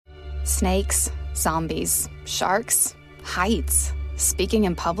Snakes, zombies, sharks, heights, speaking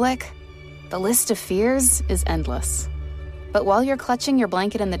in public. The list of fears is endless. But while you're clutching your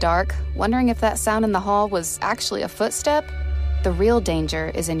blanket in the dark, wondering if that sound in the hall was actually a footstep, the real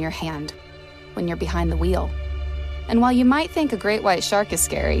danger is in your hand, when you're behind the wheel. And while you might think a great white shark is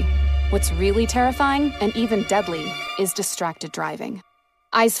scary, what's really terrifying and even deadly is distracted driving.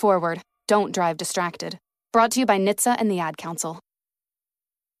 Eyes forward, don't drive distracted. Brought to you by NHTSA and the Ad Council.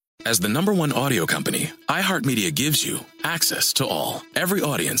 As the #1 audio company, iHeartMedia gives you access to all. Every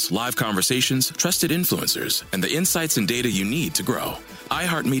audience, live conversations, trusted influencers, and the insights and data you need to grow.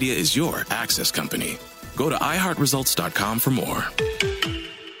 iHeartMedia is your access company. Go to iHeartResults.com for more.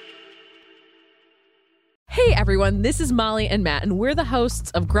 Hey everyone, this is Molly and Matt, and we're the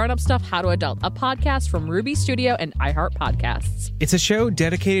hosts of Grown Up Stuff How to Adult, a podcast from Ruby Studio and iHeart Podcasts. It's a show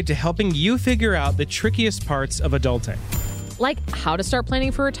dedicated to helping you figure out the trickiest parts of adulting. Like how to start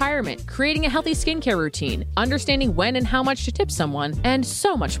planning for retirement, creating a healthy skincare routine, understanding when and how much to tip someone, and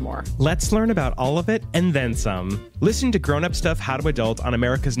so much more. Let's learn about all of it and then some. Listen to Grown Up Stuff How to Adult on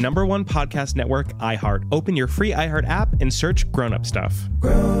America's #1 podcast network, iHeart. Open your free iHeart app and search Grown Up Stuff.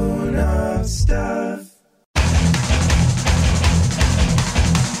 Grown Up Stuff.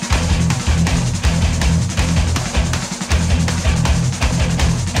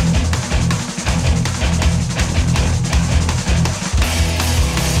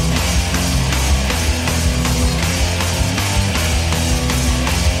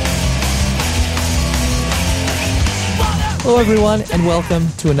 Hello, everyone, and welcome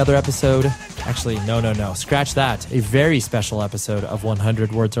to another episode. Actually, no. Scratch that. A very special episode of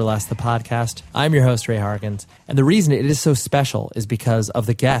 100 Words or Less, the podcast. I'm your host, Ray Harkins, and the reason it is so special is because of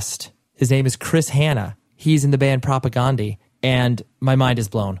the guest. His name is Chris Hanna. He's in the band Propagandhi, and my mind is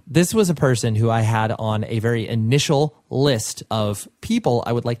blown. This was a person who I had on a very initial list of people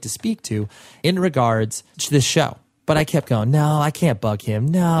I would like to speak to in regards to this show. But I kept going, no, I can't bug him.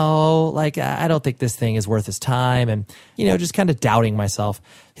 No, I don't think this thing is worth his time. And, just kind of doubting myself.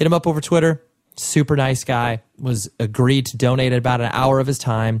 Hit him up over Twitter. Super nice guy. Was agreed to donate about an hour of his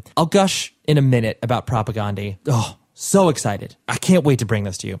time. I'll gush in a minute about Propagandhi. Oh, so excited. I can't wait to bring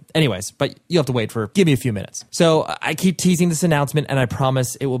this to you. Anyways, but you have to give me a few minutes. So I keep teasing this announcement, and I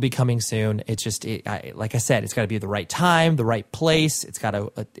promise it will be coming soon. It's just, like I said, it's got to be the right time, the right place.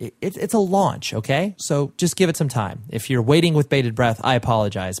 It's a launch, okay? So just give it some time. If you're waiting with bated breath, I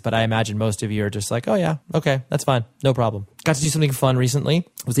apologize, but I imagine most of you are just like, oh yeah, okay, that's fine, no problem. Got to do something fun recently.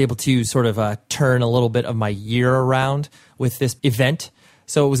 Was able to sort of turn a little bit of my year around with this event.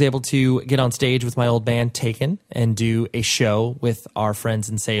 So I was able to get on stage with my old band, Taken, and do a show with our friends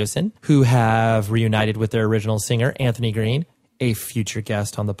in Seosin, who have reunited with their original singer, Anthony Green, a future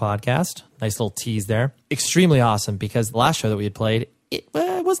guest on the podcast. Nice little tease there. Extremely awesome, because the last show that we had played, it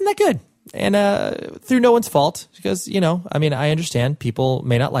wasn't that good. And through no one's fault, because, I understand people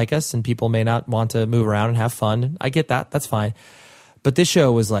may not like us and people may not want to move around and have fun. I get that. That's fine. But this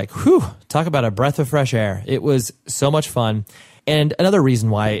show was like, whew, talk about a breath of fresh air. It was so much fun. And another reason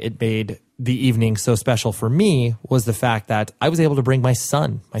why it made the evening so special for me was the fact that I was able to bring my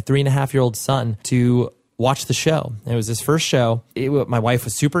son, my 3.5-year-old son, to watch the show. It was his first show. My wife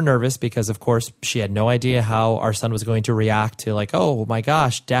was super nervous because, of course, she had no idea how our son was going to react to oh my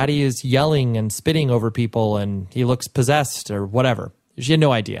gosh, daddy is yelling and spitting over people and he looks possessed or whatever. She had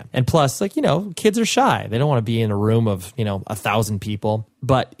no idea. And plus, kids are shy. They don't want to be in a room of, 1,000 people.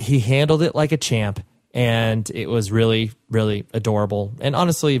 But he handled it like a champ. And it was really, really adorable and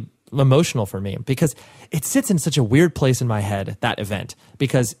honestly emotional for me because it sits in such a weird place in my head, that event.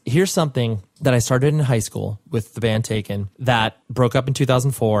 Because here's something that I started in high school with the band Taken that broke up in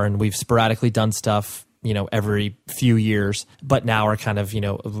 2004, and we've sporadically done stuff, every few years, but now are kind of,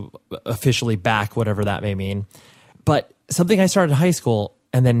 officially back, whatever that may mean. But something I started in high school,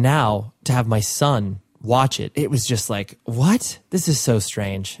 and then now to have my son watch it, it was just like, what? This is so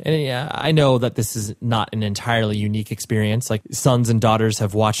strange. And yeah, I know that this is not an entirely unique experience. Like sons and daughters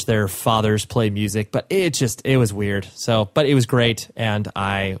have watched their fathers play music, but it was weird. But it was great. And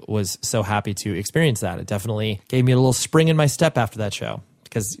I was so happy to experience that. It definitely gave me a little spring in my step after that show.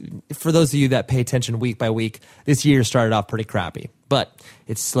 Because for those of you that pay attention week by week, this year started off pretty crappy, but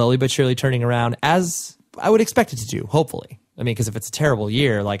it's slowly but surely turning around as I would expect it to do, hopefully. Because if it's a terrible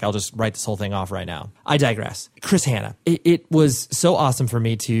year, I'll just write this whole thing off right now. I digress. Chris Hanna. It was so awesome for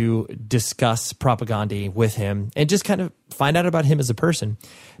me to discuss Propagandhi with him and just kind of find out about him as a person.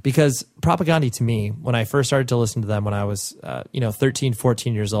 Because Propagandhi, to me, when I first started to listen to them when I was, 13,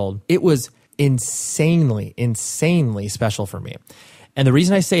 14 years old, it was insanely special for me. And the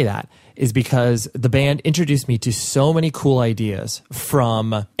reason I say that is because the band introduced me to so many cool ideas,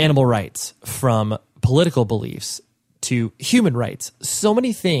 from animal rights, from political beliefs, to human rights. So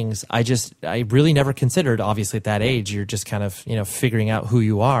many things I really never considered. Obviously at that age, you're just kind of, figuring out who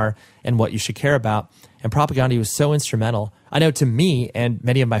you are and what you should care about. And Propagandhi was so instrumental. I know to me and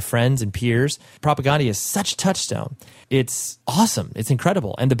many of my friends and peers, Propagandhi is such a touchstone. It's awesome. It's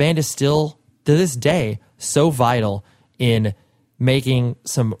incredible. And the band is still, to this day, so vital in making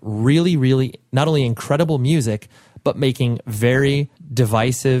some really, really not only incredible music, but making very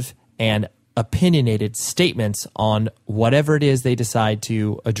divisive and opinionated statements on whatever it is they decide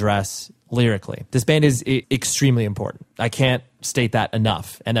to address lyrically. This band is extremely important. I can't state that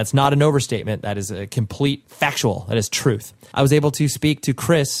enough. And that's not an overstatement. That is a complete factual. That is truth. I was able to speak to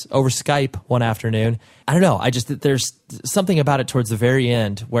Chris over Skype one afternoon. I don't know. There's something about it towards the very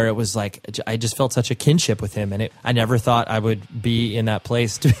end where it was like, I just felt such a kinship with him. And I never thought I would be in that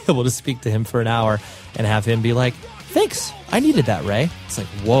place to be able to speak to him for an hour and have him be like, thanks. I needed that, Ray. It's like,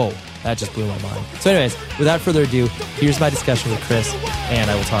 whoa. That just blew my mind. So anyways, without further ado, here's my discussion with Chris,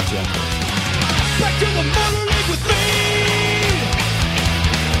 and I will talk to you after. Back to the Motor League with me.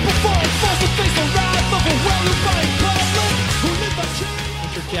 Before I force the face the wrath of a well-defined public who live by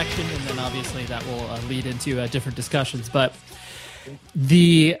charity. Interjection, and then obviously that will lead into different discussions. But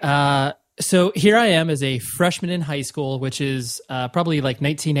so here I am as a freshman in high school, which is probably like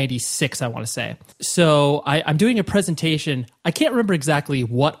 1996, I want to say. So I'm doing a presentation. I can't remember exactly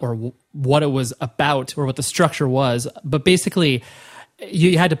what it was about or what the structure was, but basically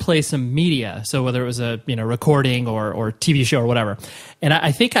you had to play some media. So whether it was a recording or TV show or whatever. And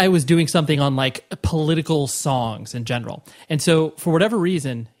I think I was doing something on like political songs in general. And so for whatever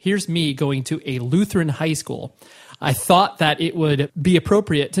reason, here's me going to a Lutheran high school. I thought that it would be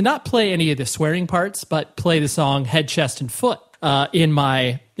appropriate to not play any of the swearing parts, but play the song Head, Chest, and Foot in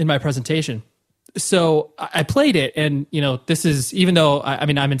my presentation. So I played it, and this is, even though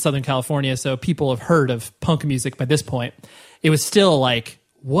I'm in Southern California, so people have heard of punk music by this point. It was still like,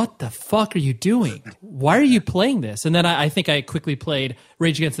 what the fuck are you doing? Why are you playing this? And then I think I quickly played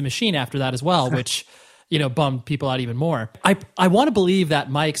Rage Against the Machine after that as well, which bummed people out even more. I want to believe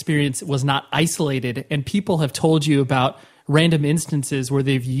that my experience was not isolated, and people have told you about random instances where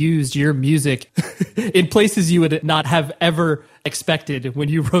they've used your music in places you would not have ever expected when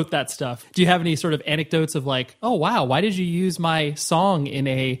you wrote that stuff. Do you have any sort of anecdotes of like, oh, wow, why did you use my song in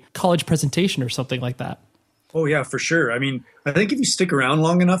a college presentation or something like that? Oh, yeah, for sure. I mean, I think if you stick around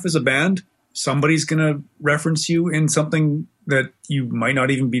long enough as a band, somebody's going to reference you in something that you might not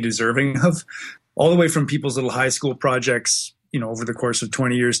even be deserving of. All the way from people's little high school projects, over the course of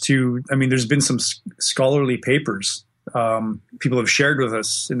 20 years too. I mean, there's been some scholarly papers people have shared with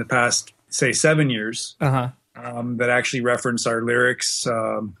us in the past, say, 7 years that actually reference our lyrics.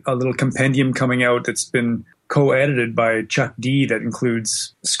 A little compendium coming out that's been co-edited by Chuck D that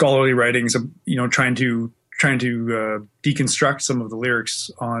includes scholarly writings, trying to deconstruct some of the lyrics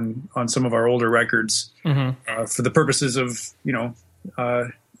on some of our older records for the purposes of,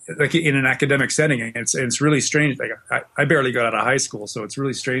 like in an academic setting. It's really strange. Like I barely got out of high school, so it's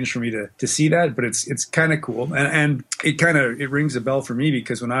really strange for me to see that, but it's kind of cool. And it rings a bell for me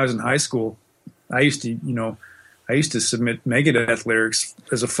because when I was in high school, I used to submit Megadeth lyrics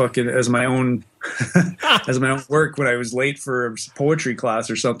as my own work when I was late for a poetry class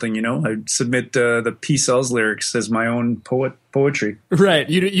or something. I'd submit the P-Cells lyrics as my own poetry. Right.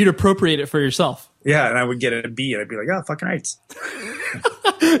 You'd appropriate it for yourself. Yeah, and I would get a B, and I'd be like, oh, fucking right.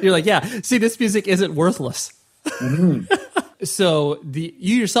 You're like, yeah, see, this music isn't worthless. Mm-hmm. So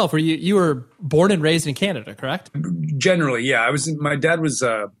you yourself, you were born and raised in Canada, correct? Generally, yeah. My dad was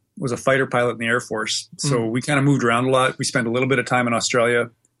a fighter pilot in the Air Force, so we kind of moved around a lot. We spent a little bit of time in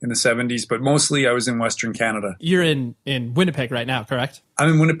Australia in the 70s, but mostly I was in Western Canada. You're in Winnipeg right now, correct? I'm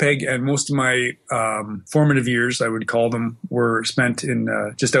in Winnipeg, and most of my formative years, I would call them, were spent in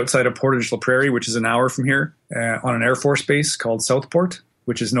just outside of Portage la Prairie, which is an hour from here, on an Air Force base called Southport,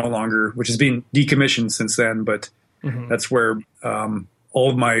 which has been decommissioned since then, but that's where all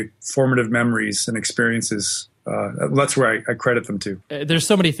of my formative memories and experiences, that's where I credit them to. There's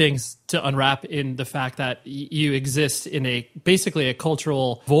so many things to unwrap in the fact that you exist in basically a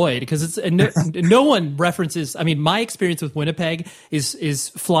cultural void, because no one references. I mean, my experience with Winnipeg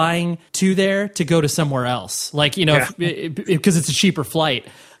is flying to there to go to somewhere else, like because it's a cheaper flight.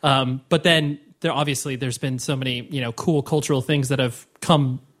 But then there's been so many cool cultural things that have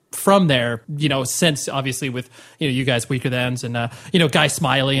come from there, since obviously with you guys, Weaker Thans, and Guy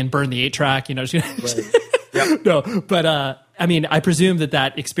Smiley and Burn the 8-Track, Right. Yep. No, but I mean, I presume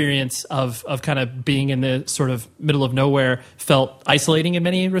that experience of kind of being in the sort of middle of nowhere felt isolating in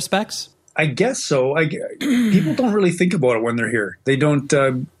many respects. I guess so. People don't really think about it when they're here. They don't.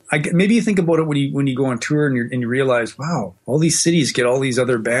 Maybe you think about it when you go on tour and you realize, wow, all these cities get all these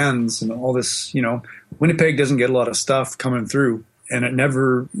other bands and all this. Winnipeg doesn't get a lot of stuff coming through, and it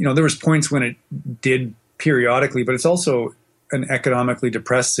never. There was points when it did periodically, but it's also an economically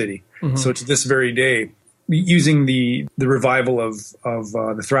depressed city. Mm-hmm. So to this very day, using the revival of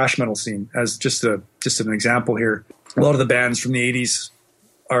the thrash metal scene as just an example here, a lot of the bands from the 80s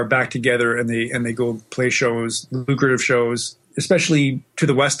are back together and they go play shows, lucrative shows, especially to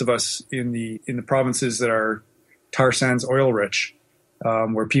the west of us in the provinces that are tar sands oil rich,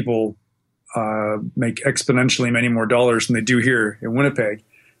 where people make exponentially many more dollars than they do here in Winnipeg.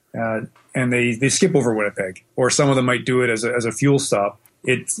 And they skip over Winnipeg, or some of them might do it as a fuel stop.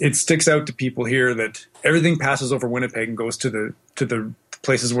 It sticks out to people here that everything passes over Winnipeg and goes to the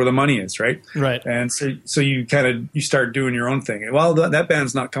places where the money is, right? Right. And so you you start doing your own thing. Well, that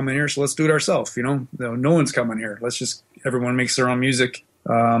band's not coming here, so let's do it ourselves. No one's coming here. Everyone makes their own music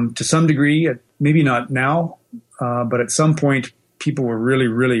to some degree. Maybe not now, but at some point, people were really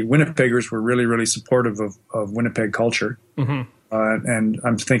Winnipeggers were really supportive of Winnipeg culture. Mm-hmm. And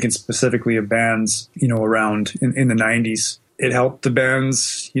I'm thinking specifically of bands, around in the 90s. It helped the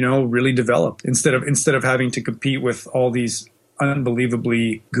bands, really develop instead of having to compete with all these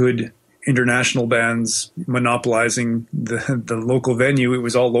unbelievably good international bands monopolizing the local venue. It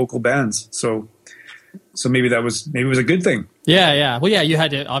was all local bands. So maybe it was a good thing. Yeah. Well, yeah, you had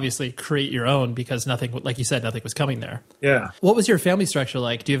to obviously create your own because nothing, like you said, nothing was coming there. Yeah. What was your family structure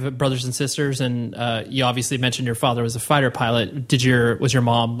like? Do you have brothers and sisters? And you obviously mentioned your father was a fighter pilot. Was your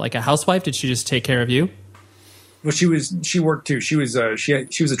mom like a housewife? Did she just take care of you? Well, she worked too. She was a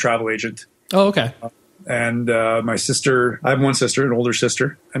travel agent. Oh, okay. And my sister, I have one sister, an older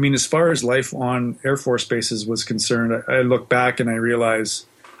sister. I mean, as far as life on Air Force bases was concerned, I look back and I realize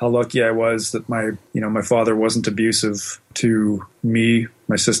how lucky I was that my father wasn't abusive to me,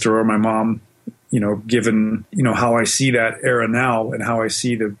 my sister, or my mom. Given how I see that era now and how I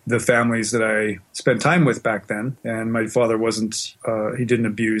see the families that I spent time with back then. And my father he didn't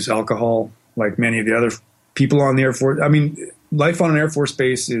abuse alcohol like many of the other people on the Air Force. I mean, life on an Air Force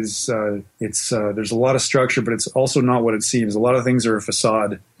base is there's a lot of structure, but it's also not what it seems. A lot of things are a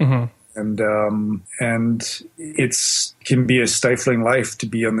facade. Mm-hmm. And it can be a stifling life to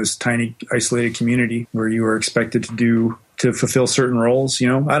be on this tiny, isolated community where you are expected to fulfill certain roles. I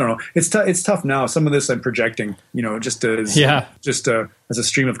don't know. It's tough now. Some of this I'm projecting, just as a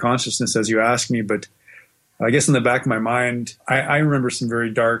stream of consciousness as you ask me. But I guess in the back of my mind, I remember some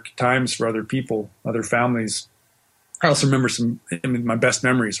very dark times for other people, other families. I also remember my best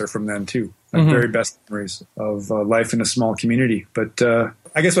memories are from then too. My very best memories of life in a small community. But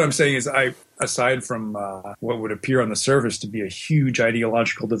I guess what I'm saying is aside from what would appear on the surface to be a huge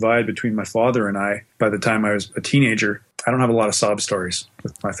ideological divide between my father and I, by the time I was a teenager, I don't have a lot of sob stories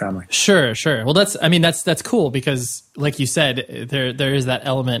with my family. Sure. Well, that's cool because, like you said, there is that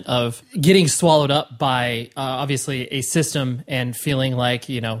element of getting swallowed up by obviously a system and feeling like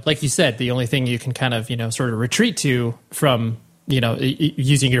you said, the only thing you can kind of sort of retreat to from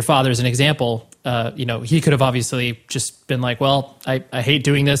using your father as an example. He could have obviously just been like, well, I hate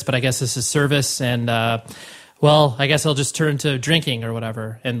doing this, but I guess this is service, and well, I guess I'll just turn to drinking or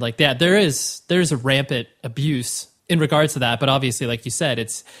whatever. And like that, there's a rampant abuse in regards to that. But obviously, like you said,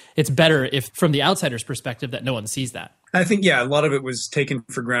 it's better if from the outsider's perspective that no one sees that. I think, a lot of it was taken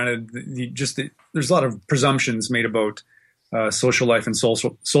for granted. There's a lot of presumptions made about social life and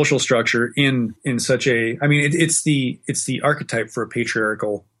social structure in such a. I mean, it's the archetype for a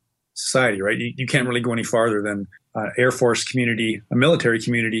patriarchal society, right? You can't really go any farther than Air Force community, a military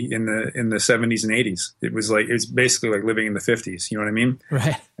community in the 70s and 80s. It's basically like living in the 50s. You know what I mean?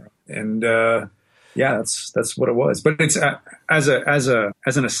 Right. And that's what it was. But it's as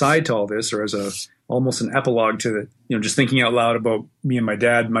an aside to all this, or as almost an epilogue to just thinking out loud about me and my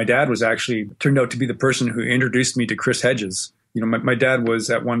dad. My dad was actually turned out to be the person who introduced me to Chris Hedges. My dad was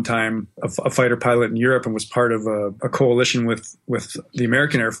at one time a fighter pilot in Europe and was part of a coalition with the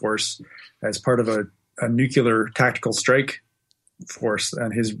American Air Force as part of a nuclear tactical strike force.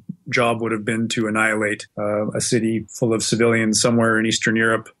 And his job would have been to annihilate a city full of civilians somewhere in Eastern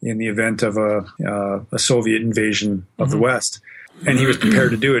Europe in the event of a Soviet invasion of the West. And he was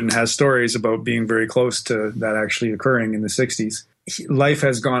prepared to do it and has stories about being very close to that actually occurring in the 60s. Life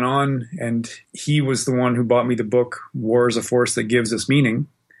has gone on, and he was the one who bought me the book War is a Force That Gives Us Meaning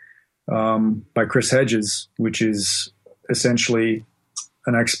by Chris Hedges, which is essentially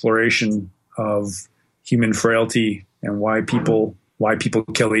an exploration of human frailty and why people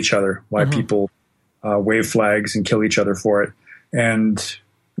kill each other, why people wave flags and kill each other for it. And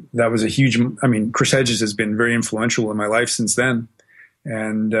that was a huge, I mean, Chris Hedges has been very influential in my life since then.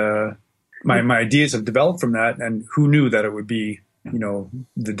 And my ideas have developed from that. And who knew that it would be,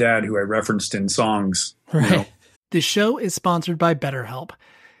 the dad who I referenced in songs. Right. The show is sponsored by BetterHelp.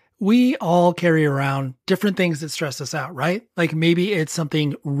 We all carry around different things that stress us out, right? Like maybe it's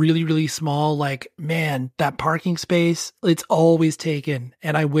something really, really small, like, man, that parking space, it's always taken.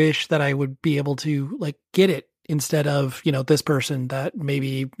 And I wish that I would be able to get it instead of, this person that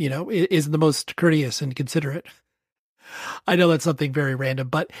maybe, isn't the most courteous and considerate. I know that's something very random,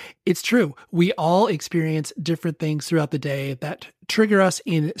 but it's true. We all experience different things throughout the day that trigger us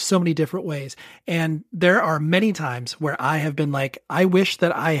in so many different ways. And there are many times where I have been like, I wish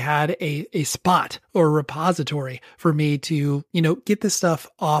that I had a spot or a repository for me to, get this stuff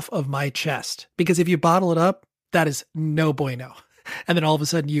off of my chest. Because if you bottle it up, that is no bueno. And then all of a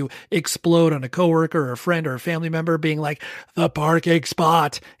sudden you explode on a coworker or a friend or a family member being like, the parking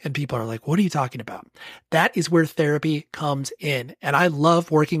spot. And people are like, what are you talking about? That is where therapy comes in. And I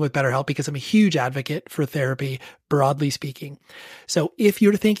love working with BetterHelp because I'm a huge advocate for therapy, broadly speaking. So if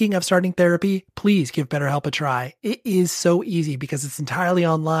you're thinking of starting therapy, please give BetterHelp a try. It is so easy because it's entirely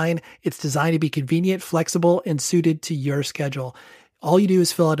online. It's designed to be convenient, flexible, and suited to your schedule. All you do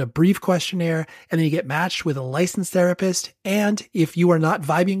is fill out a brief questionnaire, and then you get matched with a licensed therapist. And if you are not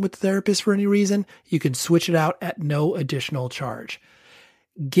vibing with the therapist for any reason, you can switch it out at no additional charge.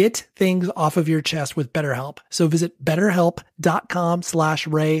 Get things off of your chest with BetterHelp. So visit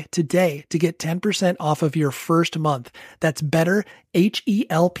betterhelp.com/Ray today to get 10% off of your first month. That's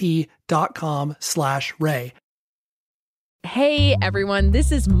betterhelp.com/Ray. Hey everyone,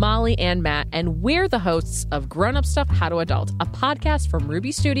 this is Molly and Matt, and we're the hosts of Grown Up Stuff How to Adult, a podcast from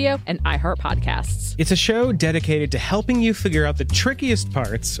Ruby Studio and iHeart Podcasts. It's a show dedicated to helping you figure out the trickiest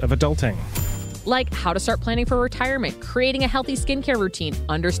parts of adulting. Like how to start planning for retirement, creating a healthy skincare routine,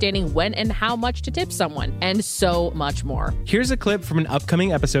 understanding when and how much to tip someone, and so much more. Here's a clip from an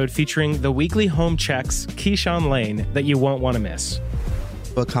upcoming episode featuring the weekly home checks, Keyshawn Lane, that you won't want to miss.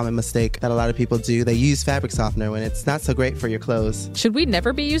 A common mistake that a lot of people do, they use fabric softener when it's not so great for your clothes. Should we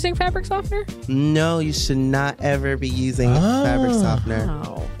never be using fabric softener? No, you should not ever be using fabric softener.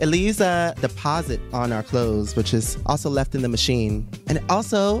 Oh. It leaves a deposit on our clothes, which is also left in the machine. And it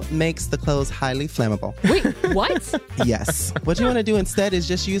also makes the clothes highly flammable. Wait, what? Yes. What you want to do instead is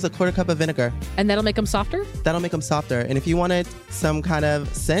just use a 1/4 cup of vinegar. And that'll make them softer? That'll make them softer. And if you wanted some kind of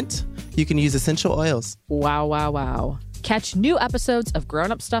scent, you can use essential oils. Wow, wow, wow. Catch new episodes of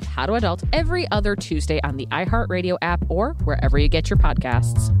Grown Up Stuff How to Adult every other Tuesday on the iHeartRadio app or wherever you get your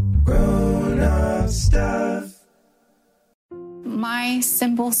podcasts. Grown Up Stuff. My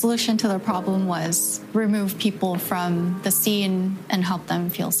simple solution to the problem was remove people from the scene and help them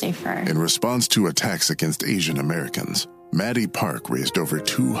feel safer. In response to attacks against Asian Americans, Maddie Park raised over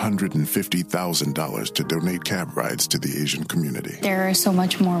 $250,000 to donate cab rides to the Asian community. There is so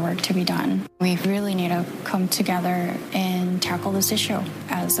much more work to be done. We really need to come together and tackle this issue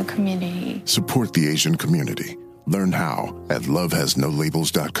as a community. Support the Asian community. Learn how at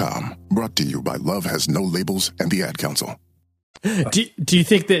lovehasnolabels.com. Brought to you by Love Has No Labels and the Ad Council. Do you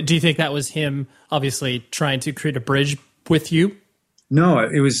think that was him obviously trying to create a bridge with you? No,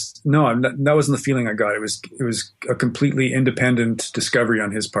 that wasn't the feeling I got. It was a completely independent discovery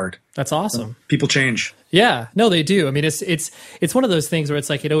on his part. That's awesome. People change. Yeah, no, they do. I mean, it's one of those things where it's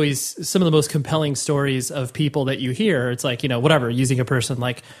like it always, some of the most compelling stories of people that you hear. It's like, whatever, using a person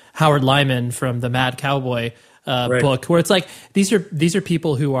like Howard Lyman from the Mad Cowboy book, where it's like these are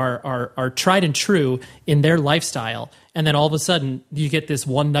people who are tried and true in their lifestyle, and then all of a sudden you get this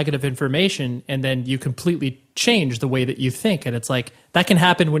one nugget of information, and then you completely change the way that you think. And it's like that can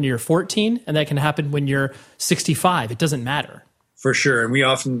happen when you're 14, and that can happen when you're 65. It doesn't matter. For sure. And we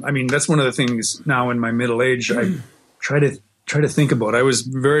often, that's one of the things now in my middle age I try to think about. I was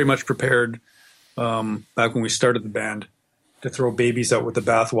very much prepared back when we started the band to throw babies out with the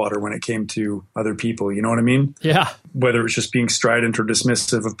bathwater when it came to other people. You know what I mean? Yeah. Whether it's just being strident or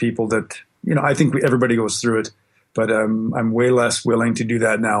dismissive of people that, I think everybody goes through it, but I'm way less willing to do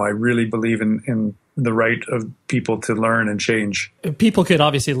that now. I really believe in the right of people to learn and change. People could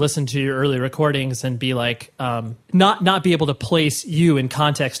obviously listen to your early recordings and be like, not be able to place you in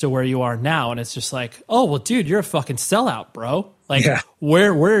context to where you are now. And it's just like, oh, well, dude, you're a fucking sellout, bro. Like,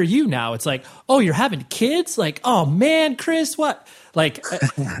 where are you now? It's like, oh, you're having kids? Like, oh man, Chris, what? Like,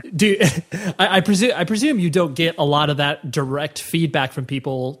 I presume you don't get a lot of that direct feedback from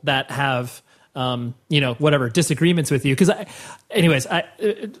people that have whatever disagreements with you. Because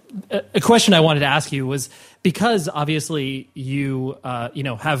a question I wanted to ask you was, because obviously you,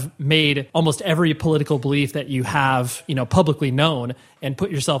 have made almost every political belief that you have, publicly known and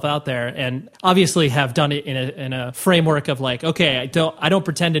put yourself out there, and obviously have done it in a framework of like, okay, I don't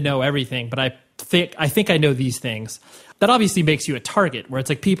pretend to know everything, but I think I know these things. That obviously makes you a target, where it's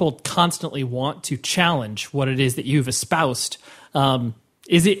like people constantly want to challenge what it is that you've espoused.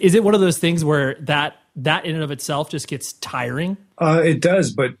 Is it one of those things where that in and of itself just gets tiring? It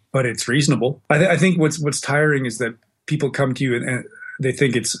does, but it's reasonable. I think what's tiring is that people come to you and they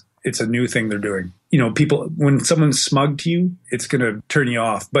think it's a new thing they're doing. People, when someone's smug to you, it's going to turn you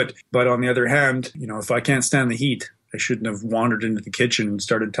off. But on the other hand, if I can't stand the heat, I shouldn't have wandered into the kitchen and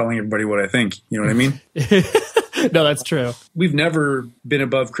started telling everybody what I think. You know what I mean? No, that's true. We've never been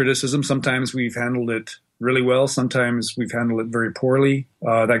above criticism. Sometimes we've handled it really well. Sometimes we've handled it very poorly.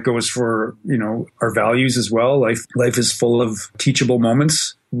 That goes for, our values as well. Life is full of teachable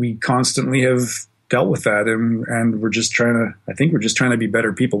moments. We constantly have dealt with that, and we're just trying to be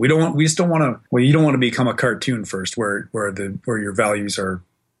better people. You don't want to become a cartoon first where your values are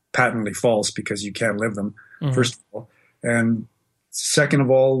patently false because you can't live them, first of all. And second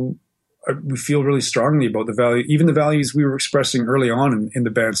of all, we feel really strongly about the values we were expressing early on in the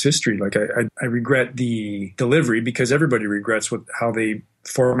band's history. Like I regret the delivery, because everybody regrets how they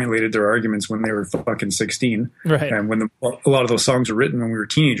formulated their arguments when they were fucking 16. Right. And when a lot of those songs were written when we were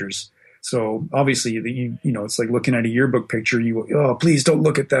teenagers. So obviously, it's like looking at a yearbook picture. Please don't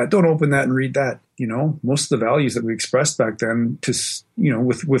look at that. Don't open that and read that. Most of the values that we expressed back then,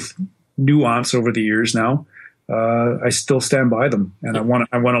 with nuance over the years now, I still stand by them, and I want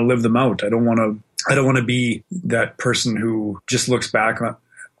to live them out. I don't want to be that person who just looks back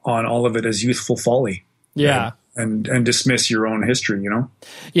on all of it as youthful folly. Yeah. And dismiss your own history.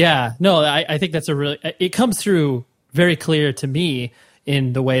 Yeah. No, I think that's it comes through very clear to me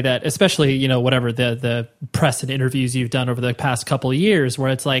in the way that, especially, whatever the press and interviews you've done over the past couple of years,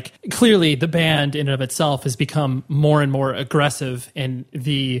 where it's like, clearly the band in and of itself has become more and more aggressive, and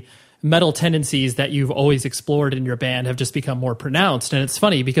the metal tendencies that you've always explored in your band have just become more pronounced. And it's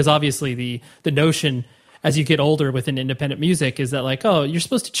funny because obviously the notion as you get older within independent music is that like, oh, you're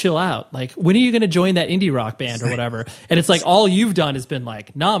supposed to chill out. Like, when are you going to join that indie rock band or whatever? And it's like, all you've done has been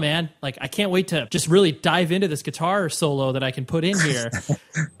like, nah, man, like, I can't wait to just really dive into this guitar solo that I can put in here.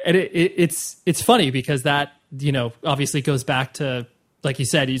 And it's funny because that, obviously goes back to, like you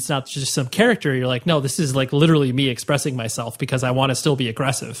said, it's not just some character. You're like, no, this is like literally me expressing myself because I want to still be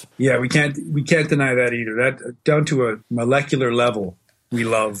aggressive. Yeah, we can't deny that either. That down to a molecular level, we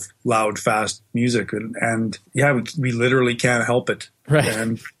love loud, fast music, and we literally can't help it. Right.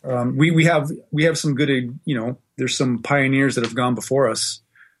 And we have some good, there's some pioneers that have gone before us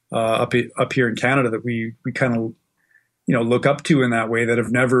up here in Canada that we kind of look up to in that way, that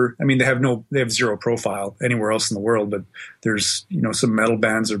have never, they have zero profile anywhere else in the world, but there's, some metal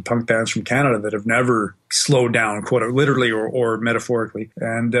bands or punk bands from Canada that have never slowed down, quote, literally or metaphorically.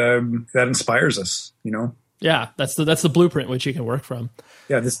 And that inspires us, Yeah, that's the blueprint which you can work from.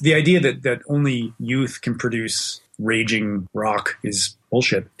 Yeah, the idea that only youth can produce raging rock is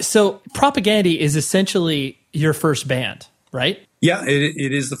bullshit. So Propagandhi is essentially your first band, right? Yeah,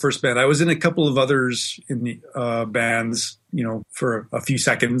 it is the first band. I was in a couple of others in the bands, for a few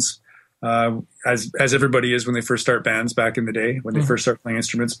seconds, as everybody is when they first start bands back in the day, when they first start playing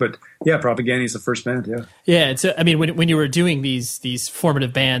instruments. But yeah, Propagandhi is the first band. Yeah. Yeah, and so when you were doing these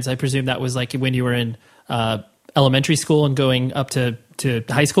formative bands, I presume that was like when you were in elementary school and going up to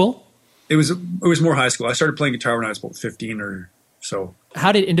high school. It was more high school. I started playing guitar when I was about 15 or so.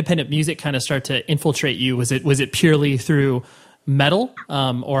 How did independent music kind of start to infiltrate you? Was it purely through metal,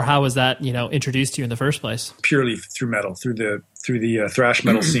 or how was that introduced to you in the first place? Purely through metal, through the thrash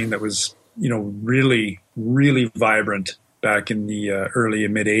metal scene that was really, really vibrant back in the early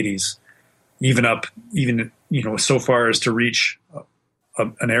and mid 80s, even so far as to reach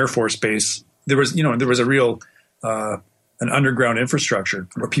an Air Force base. There was a real an underground infrastructure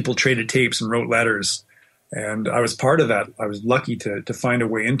where people traded tapes and wrote letters. And I was part of that. I was lucky to find a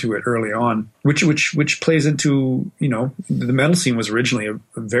way into it early on, which plays into, the metal scene was originally a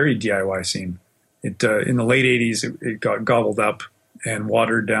very DIY scene. It in the late 80s, it got gobbled up and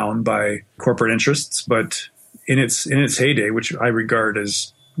watered down by corporate interests. But in its heyday, which I regard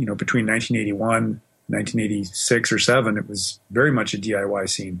as, between 1981, 1986 or 7, it was very much a DIY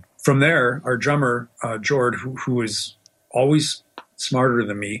scene. From there, our drummer, Jord, who was always smarter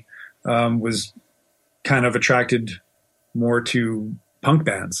than me, was kind of attracted more to punk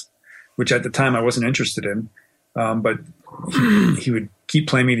bands, which at the time I wasn't interested in. But he would keep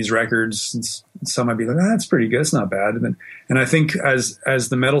playing me these records, and some I'd be like, that's pretty good, it's not bad. And I think as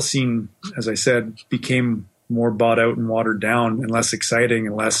the metal scene, as I said, became more bought out and watered down and less exciting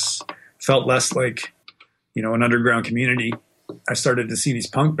and felt less like, an underground community, I started to see these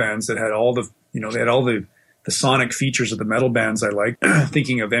punk bands that had all the sonic features of the metal bands I liked,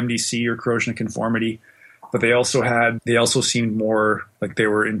 thinking of MDC or Corrosion of Conformity, but they also seemed more like they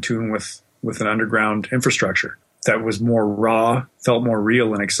were in tune with an underground infrastructure that was more raw, felt more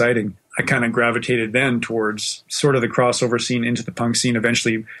real and exciting. I kind of gravitated then towards sort of the crossover scene into the punk scene,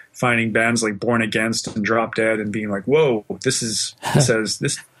 eventually finding bands like Born Against and Drop Dead and being like, whoa, this is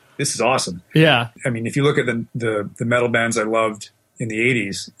awesome. Yeah. I mean, if you look at the metal bands I loved in the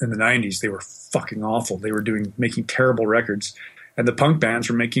 80s and the 90s, they were fucking awful. They were making terrible records. And the punk bands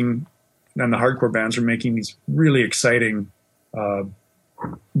were and the hardcore bands were making these really exciting,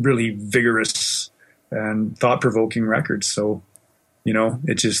 really vigorous and thought-provoking records. So,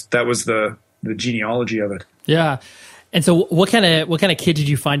 that was the genealogy of it. Yeah. And so what kind of kid did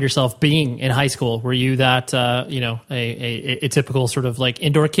you find yourself being in high school? Were you that, a typical sort of like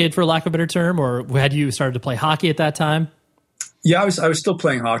indoor kid, for lack of a better term, or had you started to play hockey at that time? Yeah, I was still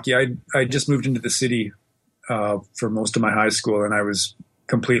playing hockey. I just moved into the city for most of my high school, and I was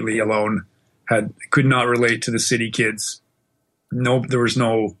completely alone. Could not relate to the city kids. No, there was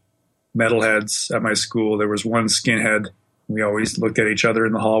no metalheads at my school. There was one skinhead. We always looked at each other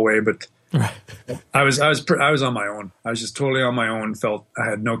in the hallway, but right. I was on my own. I was just totally on my own. Felt I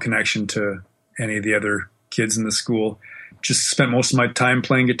had no connection to any of the other kids in the school. Just spent most of my time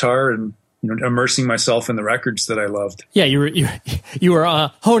playing guitar and immersing myself in the records that I loved. Yeah, you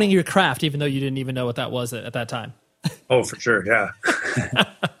were honing your craft, even though you didn't even know what that was at that time. Oh, for sure, yeah.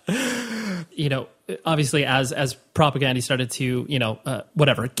 Obviously, as Propagandhi started to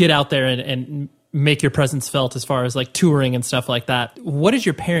get out there and make your presence felt as far as like touring and stuff like that, what did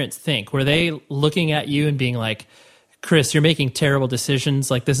your parents think? Were they looking at you and being like, Chris, you're making terrible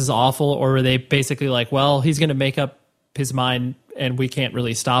decisions, like this is awful? Or were they basically like, well, he's going to make up his mind and we can't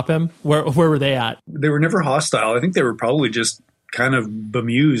really stop him? Where were they at? They were never hostile. I think they were probably just kind of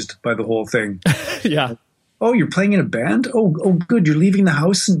bemused by the whole thing. Yeah. Oh, you're playing in a band? Oh, good. You're leaving the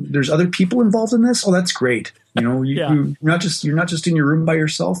house and there's other people involved in this? Oh, that's great. You're not just in your room by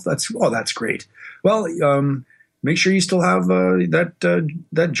yourself. That's great. Well, make sure you still have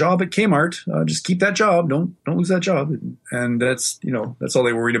that job at Kmart. Just keep that job. Don't lose that job. And that's all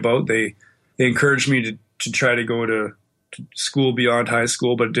they worried about. They encouraged me to try to go to school beyond high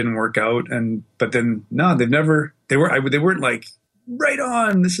school, but it didn't work out. But then no, they weren't like, right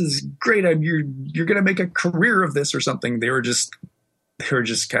on, this is great, you're going to make a career of this or something. They were just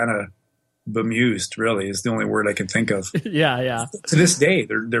kind of bemused, really, is the only word I can think of. Yeah. To this day,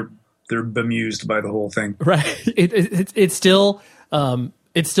 they're bemused by the whole thing. Right. It still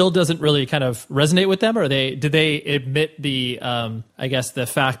doesn't really kind of resonate with them, or did they admit the the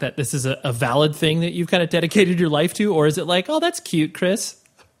fact that this is a valid thing that you've kind of dedicated your life to, or is it like, oh, that's cute, Chris?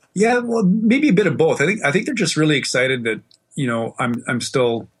 Yeah, well, maybe a bit of both. I think they're just really excited that I'm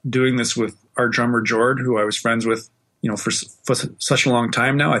still doing this with our drummer Jord, who I was friends with for such a long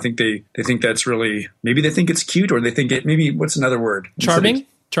time now. I think they think that's really, maybe they think it's cute, or they think it, maybe, what's another word? Charming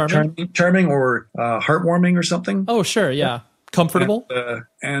or heartwarming or something. Oh, sure. Yeah. Comfortable.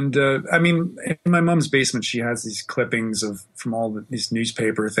 And I mean, in my mom's basement, she has these clippings from all these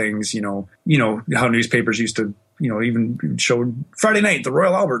newspaper things, how newspapers used to, even show Friday night, the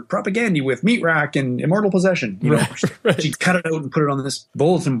Royal Albert Propagandhi with Meat Rack and Immortal Possession. Right. She cut it out and put it on this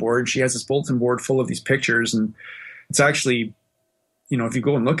bulletin board. She has this bulletin board full of these pictures, and it's actually, if you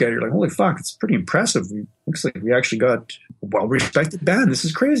go and look at it, you're like, holy fuck, it's pretty impressive. Looks like we actually got a well-respected band. This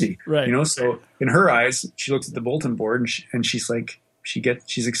is crazy. Right. So in her eyes, she looks at the bulletin board and she's like,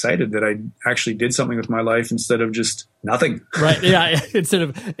 she's excited that I actually did something with my life instead of just nothing. Right. Yeah. Instead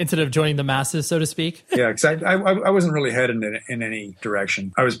of joining the masses, so to speak. Yeah. Because I wasn't really headed in any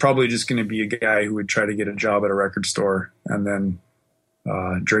direction. I was probably just going to be a guy who would try to get a job at a record store and then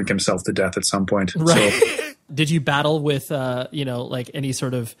drink himself to death at some point. Right. So, did you battle with, like any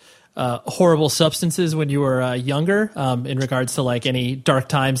sort of horrible substances when you were younger, in regards to like any dark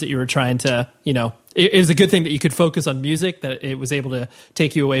times that you were trying to, it was a good thing that you could focus on music, that it was able to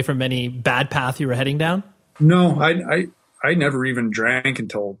take you away from any bad path you were heading down? No, I never even drank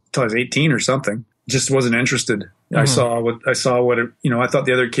until I was 18 or something. Just wasn't interested. Mm-hmm. I saw what I thought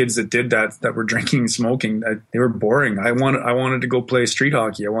the other kids that did that were drinking and smoking, they were boring. I wanted to go play street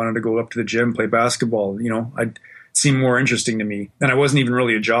hockey. I wanted to go up to the gym, play basketball. It seemed more interesting to me. And I wasn't even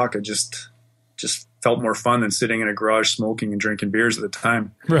really a jock. I just felt more fun than sitting in a garage smoking and drinking beers at the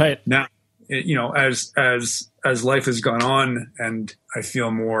time. Right. Now, as life has gone on and I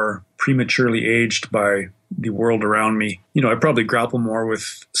feel more prematurely aged by the world around me, I probably grapple more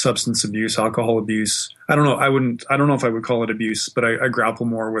with substance abuse, alcohol abuse. I don't know if I would call it abuse, but I grapple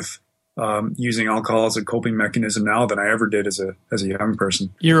more with using alcohol as a coping mechanism now than I ever did as a young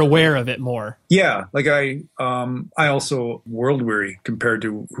person. You're aware of it more. Yeah. Like I also world weary compared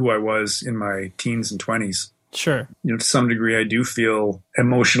to who I was in my teens and 20s. Sure. To some degree, I do feel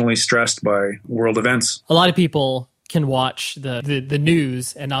emotionally stressed by world events. A lot of people can watch the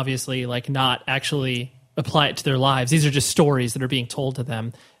news and obviously like not actually apply it to their lives. These are just stories that are being told to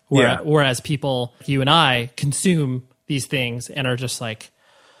them. Whereas people, you and I, consume these things and are just like,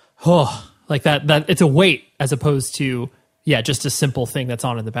 oh, like that it's a weight as opposed to, just a simple thing that's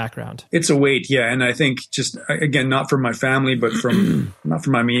on in the background. It's a weight, yeah. And I think just, again, not from my family, but not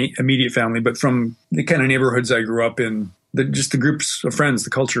from my immediate family, but from the kind of neighborhoods I grew up in, the groups of friends, the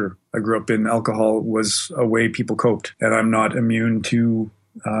culture I grew up in, alcohol was a way people coped. And I'm not immune to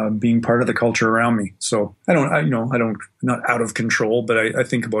being part of the culture around me. So I'm not out of control, but I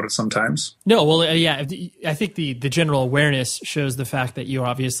think about it sometimes. No, well, I think the general awareness shows the fact that you're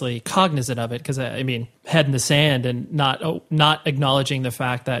obviously cognizant of it, because head in the sand and not acknowledging the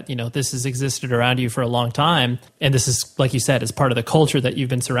fact that, this has existed around you for a long time. And this is, like you said, is part of the culture that you've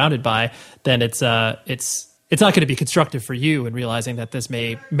been surrounded by, then it's not going to be constructive for you in realizing that this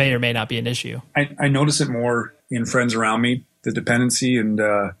may or may not be an issue. I notice it more in friends around me, the dependency, and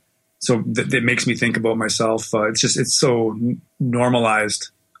so that makes me think about myself. It's so normalized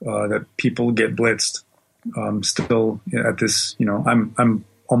that people get blitzed. Still at this, I'm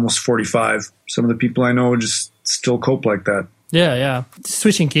almost 45. Some of the people I know just still cope like that. Yeah.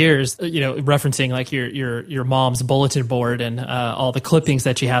 Switching gears, referencing like your mom's bulletin board and all the clippings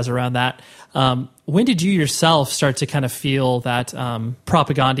that she has around that. When did you yourself start to kind of feel that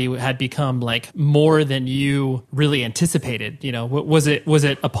Propagandhi had become like more than you really anticipated? Was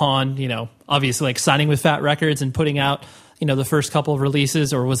it upon, obviously like signing with Fat Records and putting out, the first couple of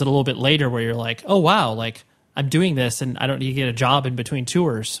releases, or was it a little bit later where you're like, oh wow, like I'm doing this and I don't need to get a job in between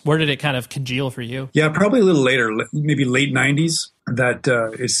tours? Where did it kind of congeal for you? Yeah, probably a little later, maybe late 90s. That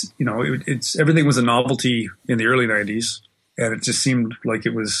it's everything was a novelty in the early 90s, and it just seemed like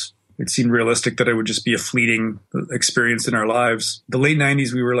it seemed realistic that it would just be a fleeting experience in our lives. The late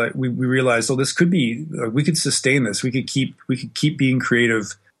 90s, we realized, this could be, we could sustain this. We could keep being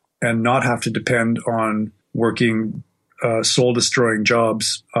creative and not have to depend on working soul destroying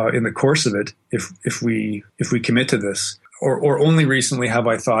jobs in the course of it if we commit to this. Or only recently have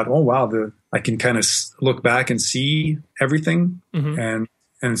I thought, oh wow, I can kind of look back and see everything, and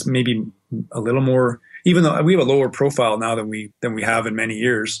it's maybe a little more. Even though we have a lower profile now than we have in many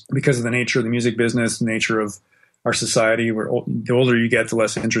years, because of the nature of the music business, the nature of our society, the older you get, the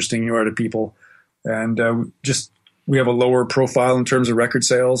less interesting you are to people, and we have a lower profile in terms of record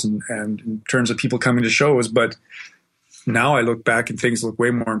sales and in terms of people coming to shows. But now I look back and things look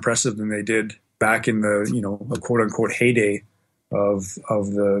way more impressive than they did back in the a quote unquote heyday of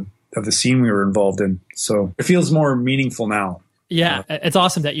the scene we were involved in. So it feels more meaningful now. Yeah, it's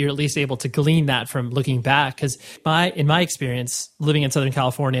awesome that you're at least able to glean that from looking back. Because in my experience living in Southern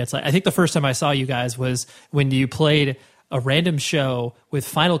California, it's like I think the first time I saw you guys was when you played a random show with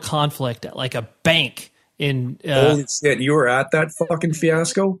Final Conflict at like a bank in. Holy shit! You were at that fucking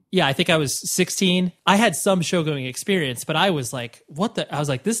fiasco? Yeah, I think I was 16. I had some show going experience, but I was like, "What the?" I was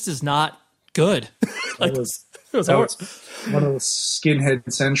like, "This is not good." It was one of those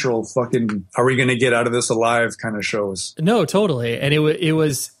Skinhead Central fucking "Are we going to get out of this alive?" kind of shows. No, totally, and it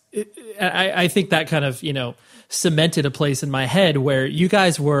was. I think that kind of cemented a place in my head where you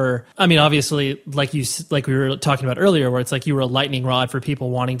guys were. I mean, obviously, like we were talking about earlier, where it's like you were a lightning rod for people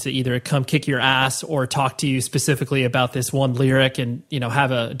wanting to either come kick your ass or talk to you specifically about this one lyric and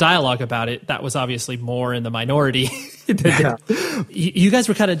have a dialogue about it. That was obviously more in the minority. Yeah. You guys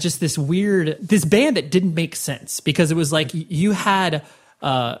were kind of just this band that didn't make sense, because it was like you had.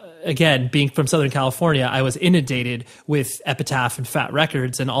 Again, being from Southern California, I was inundated with Epitaph and Fat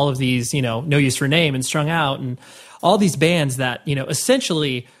Records and all of these, No Use for Name and Strung Out and all these bands that,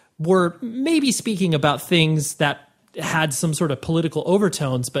 essentially were maybe speaking about things that had some sort of political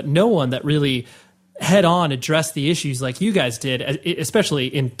overtones, but no one that really head on addressed the issues like you guys did, especially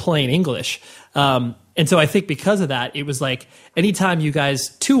in plain English. And so I think because of that, it was like anytime you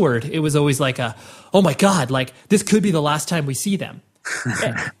guys toured, it was always like oh my God, like this could be the last time we see them.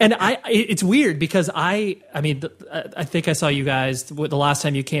 And it's weird because I think I saw you guys the last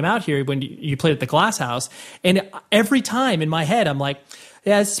time you came out here when you played at the Glass House, and every time in my head I'm like,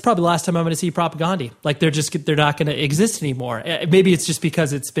 yeah, this is probably the last time I'm going to see Propagandhi. Like they're not going to exist anymore. Maybe it's just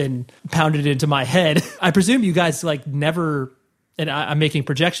because it's been pounded into my head. I presume you guys like never, and I'm making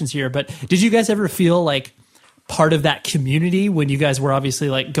projections here, but did you guys ever feel like part of that community when you guys were obviously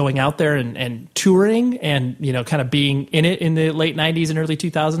like going out there and touring and, you know, kind of being in it in the late 90s and early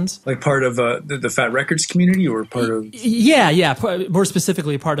 2000s? Like part of the Fat Records community, or part of... Yeah. More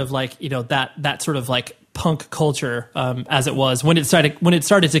specifically part of like, you know, that sort of like punk culture as it was when it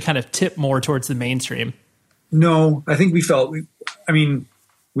started to kind of tip more towards the mainstream. No, I think we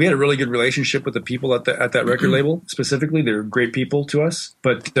had a really good relationship with the people at that record label specifically. They're great people to us,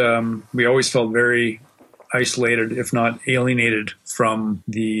 but we always felt very isolated, if not alienated, from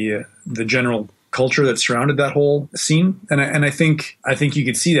the general culture that surrounded that whole scene. And I think you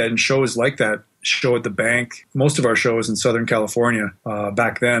could see that in shows like that show at the Bank. Most of our shows in Southern California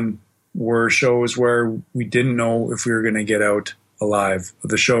back then were shows where we didn't know if we were going to get out alive of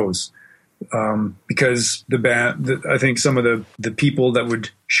the shows. Because the band, I think some of the people that would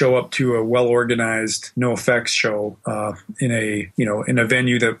show up to a well-organized NoFX show in a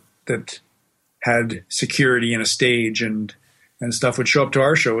venue that had security and a stage and stuff would show up to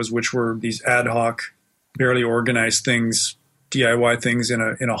our shows, which were these ad hoc, barely organized things, DIY things in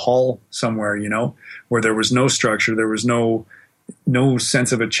a hall somewhere, you know, where there was no structure, there was no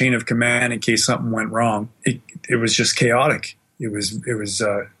sense of a chain of command in case something went wrong. It was just chaotic. It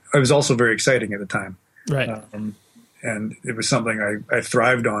was also very exciting at the time. Right. And it was something I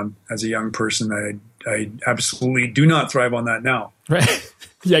thrived on as a young person. I absolutely do not thrive on that now. Right.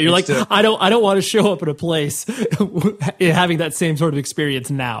 Yeah, you're like, I don't want to show up at a place having that same sort of experience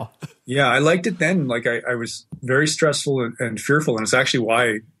now. Yeah, I liked it then. Like I was very stressful and fearful, and it's actually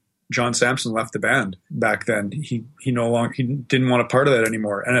why John Sampson left the band back then. He didn't want a part of that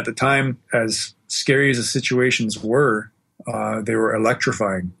anymore. And at the time, as scary as the situations were, they were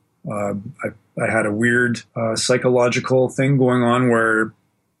electrifying. I had a weird psychological thing going on where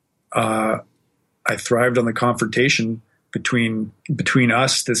I thrived on the confrontation between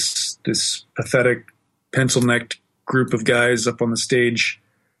us, this pathetic pencil-necked group of guys up on the stage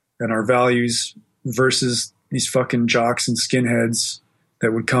and our values, versus these fucking jocks and skinheads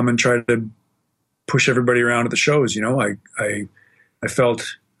that would come and try to push everybody around at the shows. You know, I felt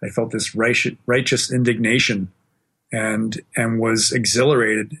this righteous indignation and was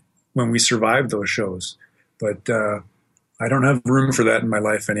exhilarated when we survived those shows. But I don't have room for that in my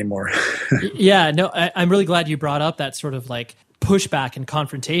life anymore. Yeah, no, I'm really glad you brought up that sort of like pushback and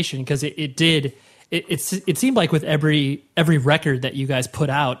confrontation, because it seemed like with every record that you guys put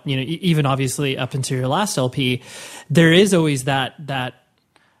out, you know, even obviously up until your last LP, there is always that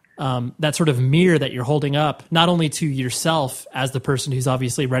sort of mirror that you're holding up, not only to yourself as the person who's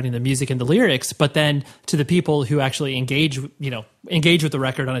obviously writing the music and the lyrics, but then to the people who actually engage with the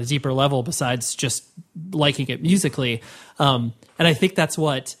record on a deeper level besides just liking it musically. And I think that's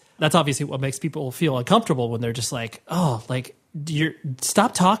obviously what makes people feel uncomfortable when they're just like, oh, like,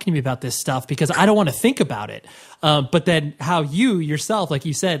 stop talking to me about this stuff because I don't want to think about it. But then how you yourself, like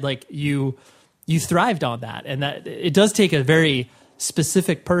you said, like you thrived on that, and that it does take a very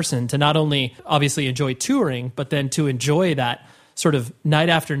specific person to not only obviously enjoy touring, but then to enjoy that sort of night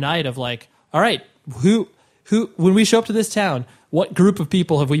after night of like, all right, who when we show up to this town, what group of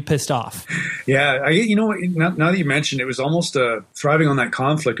people have we pissed off? Yeah, now that you mentioned, it was almost thriving on that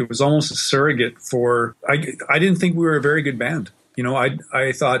conflict. It was almost a surrogate for. I didn't think we were a very good band. You know,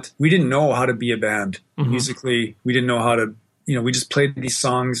 I thought we didn't know how to be a band musically. We didn't know how to. You know, we just played these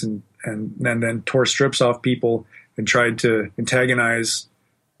songs and then tore strips off people and tried to antagonize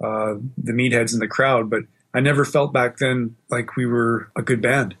the meatheads in the crowd. But I never felt back then like we were a good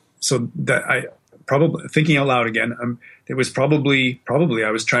band. So that I probably, thinking out loud again, it was probably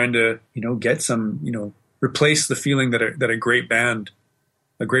I was trying to, get some, replace the feeling that a great band,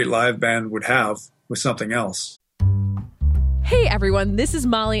 a great live band would have with something else. Hey everyone, this is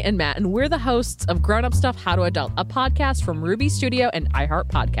Molly and Matt, and we're the hosts of Grown Up Stuff How to Adult, a podcast from Ruby Studio and iHeart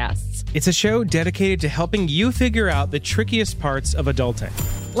Podcasts. It's a show dedicated to helping you figure out the trickiest parts of adulting.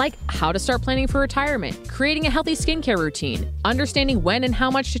 Like how to start planning for retirement, creating a healthy skincare routine, understanding when and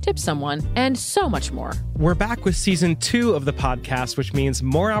how much to tip someone, and so much more. We're back with season 2 of the podcast, which means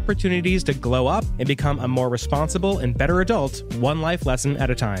more opportunities to glow up and become a more responsible and better adult, one life lesson at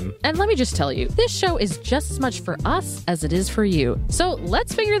a time. And let me just tell you, this show is just as much for us as it is for you. So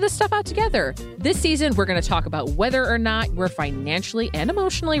let's figure this stuff out together. This season, we're going to talk about whether or not we're financially and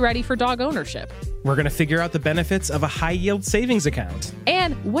emotionally ready for dog ownership. We're going to figure out the benefits of a high-yield savings account.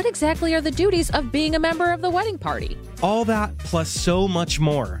 And what exactly are the duties of being a member of the wedding party? All that plus so much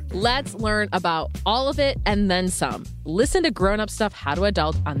more. Let's learn about all of it and then some. Listen to Grown Up Stuff How to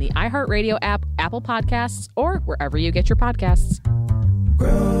Adult on the iHeartRadio app, Apple Podcasts, or wherever you get your podcasts.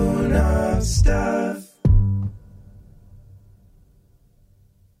 Grown Up Stuff.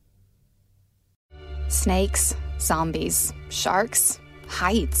 Snakes, zombies, sharks,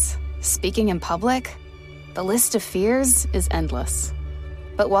 heights, speaking in public. The list of fears is endless.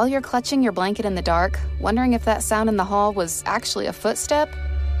 But while you're clutching your blanket in the dark, wondering if that sound in the hall was actually a footstep,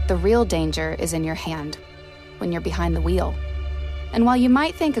 the real danger is in your hand, when you're behind the wheel. And while you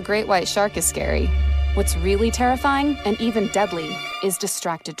might think a great white shark is scary, what's really terrifying and even deadly is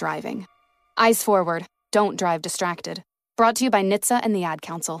distracted driving. Eyes forward, don't drive distracted. Brought to you by NHTSA and the Ad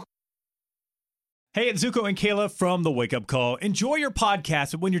Council. Hey, it's Zuko and Kayla from The Wake Up Call. Enjoy your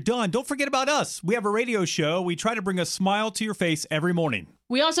podcast, but when you're done, don't forget about us. We have a radio show. We try to bring a smile to your face every morning.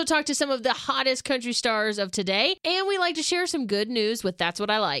 We also talk to some of the hottest country stars of today, and we like to share some good news with That's What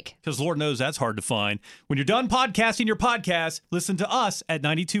I Like. Because Lord knows that's hard to find. When you're done podcasting your podcast, listen to us at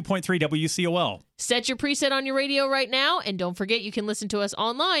 92.3 WCOL. Set your preset on your radio right now, and don't forget you can listen to us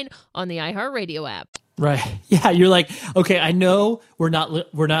online on the iHeartRadio app. Right. Yeah, you're like, okay, I know we're not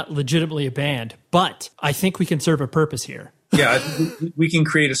legitimately a band, but I think we can serve a purpose here. Yeah, we can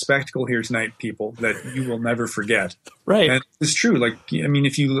create a spectacle here tonight, people, that you will never forget. Right. And it's true. Like, I mean,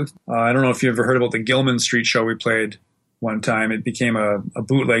 if you look, I don't know if you ever heard about the Gilman Street show we played one time. It became a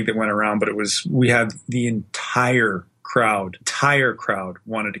bootleg that went around, but we had the entire crowd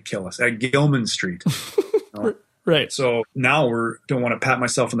wanted to kill us at Gilman Street. You know? Right. So now don't want to pat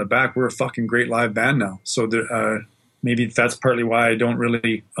myself on the back. We're a fucking great live band now. So maybe that's partly why I don't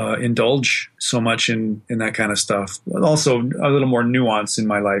really indulge so much in that kind of stuff. But also a little more nuance in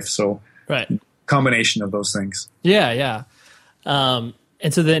my life. So right. Combination of those things. Yeah, yeah.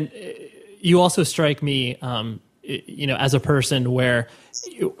 And so then you also strike me, as a person where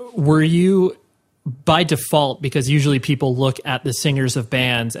were you by default, because usually people look at the singers of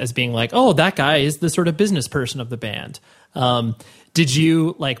bands as being like, oh, that guy is the sort of business person of the band. Did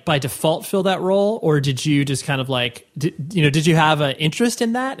you by default fill that role, or did you just kind of did you have an interest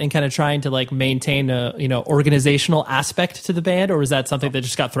in that and kind of trying to maintain a, organizational aspect to the band, or was that something that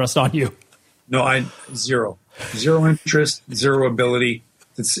just got thrust on you? No, zero interest, zero ability.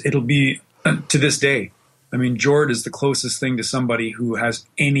 It'll be to this day. I mean, Jord is the closest thing to somebody who has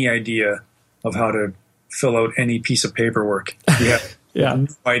any idea of how to fill out any piece of paperwork. We have no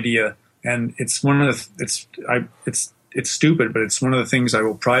idea, and it's one of the it's stupid, but it's one of the things I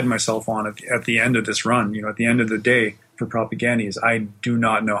will pride myself on at the end of this run. At the end of the day for Propaganda is I do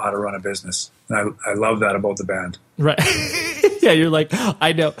not know how to run a business, and I love that about the band. Right? Yeah, you're like,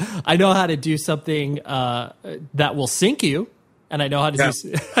 I know how to do something that will sink you, and I know how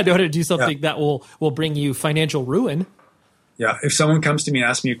to do something that will bring you financial ruin. Yeah, if someone comes to me and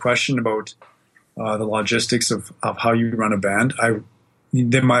asks me a question about the logistics of how you run a band,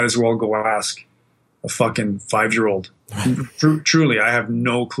 they might as well go ask a fucking 5-year-old. Truly, I have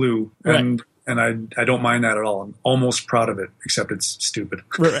no clue, and I don't mind that at all. I'm almost proud of it, except it's stupid.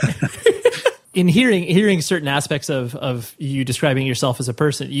 Right. In hearing certain aspects of you describing yourself as a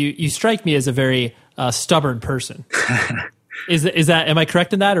person, you strike me as a very stubborn person. Is that? Am I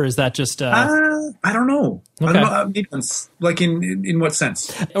correct in that, or is that just? I don't know. Okay. I don't know. In what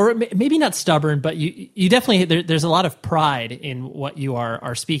sense? Or maybe not stubborn, but you definitely there's a lot of pride in what you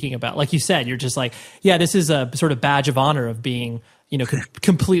are speaking about. Like you said, you're just like, yeah, this is a sort of badge of honor of being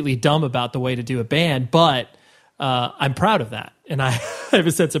completely dumb about the way to do a band, but I'm proud of that, and I have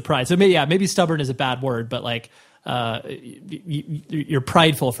a sense of pride. So maybe stubborn is a bad word, but you're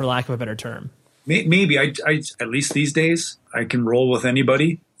prideful, for lack of a better term. Maybe I at least these days I can roll with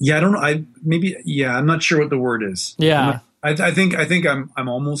anybody. Yeah, I don't know. I'm not sure what the word is. Yeah, I think I'm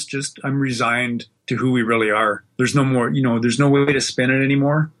almost just I'm resigned to who we really are. There's no more. There's no way to spin it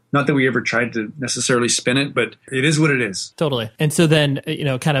anymore. Not that we ever tried to necessarily spin it, but it is what it is. Totally. And so then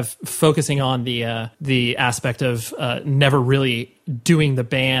kind of focusing on the aspect of never really doing the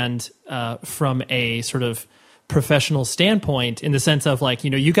band from a sort of professional standpoint, in the sense of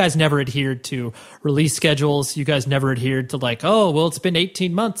you guys never adhered to release schedules. You guys never adhered to it's been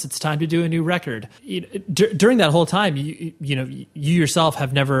 18 months, it's time to do a new record. During that whole time, you yourself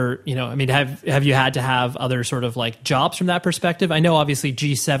have never, have you had to have other sort of jobs from that perspective? I know obviously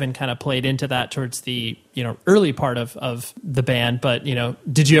G7 kind of played into that towards the, early part of the band, but,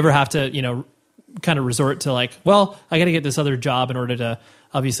 did you ever have to, kind of resort to I got to get this other job in order to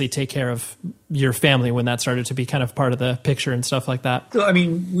obviously take care of your family when that started to be kind of part of the picture and stuff like that? I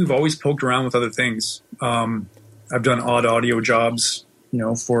mean, we've always poked around with other things. I've done odd audio jobs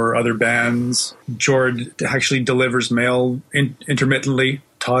for other bands. Jord actually delivers mail intermittently.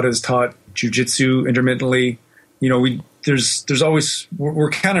 Todd has taught jiu-jitsu intermittently. There's always, we're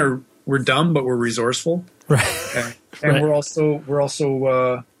dumb, but we're resourceful. Right. And right. we're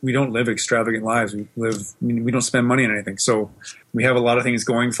also we don't live extravagant lives. We don't spend money on anything. So we have a lot of things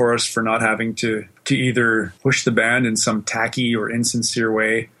going for us for not having to either push the band in some tacky or insincere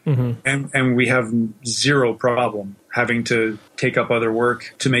way. Mm-hmm. And we have zero problem having to take up other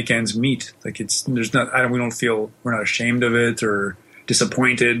work to make ends meet. Like we don't feel, we're not ashamed of it or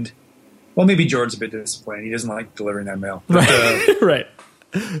disappointed. Well, maybe George's a bit disappointed. He doesn't like delivering that mail. But, right.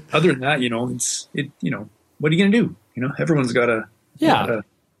 Right. Other than that, what are you going to do? Everyone's got to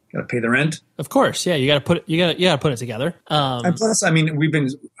pay the rent. Of course. Yeah. You got to put it together. And plus, I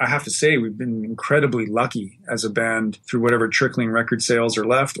have to say, we've been incredibly lucky as a band through whatever trickling record sales are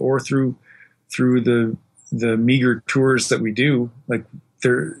left, or through the meager tours that we do. Like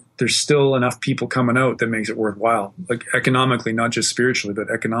there's still enough people coming out that makes it worthwhile, like economically, not just spiritually, but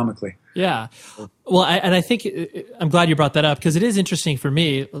economically. Yeah. Well, I think I'm glad you brought that up, because it is interesting for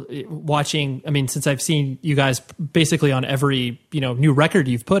me watching, since I've seen you guys basically on every, new record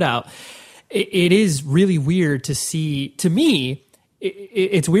you've put out, it is really weird to see, to me,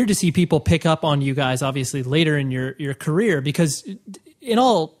 it's weird to see people pick up on you guys, obviously later in your career, because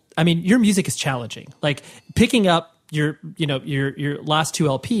your music is challenging. Like picking up your last two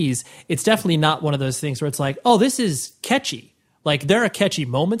LPs, it's definitely not one of those things where it's like, oh, this is catchy. Like there are catchy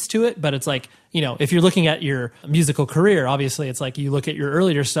moments to it, but it's like, if you're looking at your musical career, obviously it's like you look at your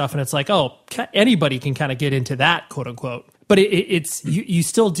earlier stuff and it's like, oh, anybody can kind of get into that, quote unquote. But it's you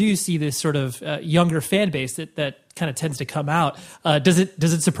still do see this sort of younger fan base that kind of tends to come out. Does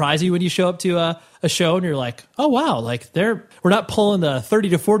it surprise you when you show up to a show and you're like, oh wow, like we're not pulling the 30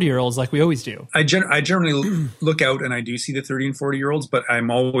 to 40-year-olds like we always do? I generally look out and I do see the 30 and 40-year-olds, but I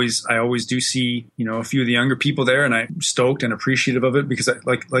always do see a few of the younger people there, and I'm stoked and appreciative of it, because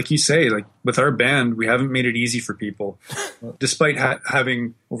like you say, like with our band, we haven't made it easy for people, despite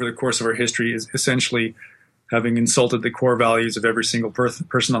having over the course of our history is essentially having insulted the core values of every single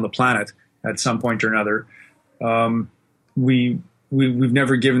person on the planet at some point or another. We've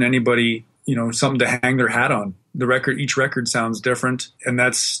never given anybody, something to hang their hat on. Each record sounds different, and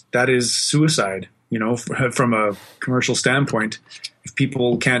that is suicide, from a commercial standpoint. If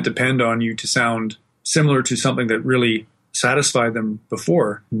people can't depend on you to sound similar to something that really satisfied them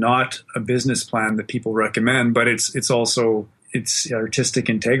before, not a business plan that people recommend, but it's also artistic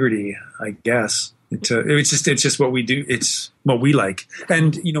integrity, I guess. It's just what we do. It's what we like.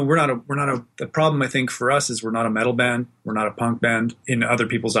 And, the problem I think for us is we're not a metal band. We're not a punk band in other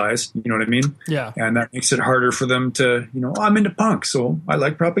people's eyes. You know what I mean? Yeah. And that makes it harder for them to, I'm into punk, so I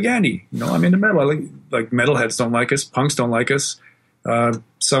like Propaganda. I'm into metal. I like metalheads don't like us. Punks don't like us.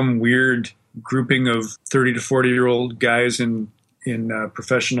 Some weird grouping of 30 to 40-year-old guys in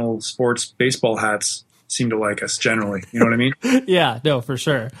professional sports baseball hats seem to like us generally. You know what I mean? Yeah, no, for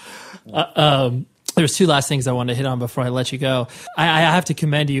sure. There's two last things I want to hit on before I let you go. I have to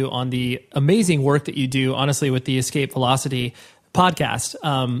commend you on the amazing work that you do, honestly, with the Escape Velocity podcast.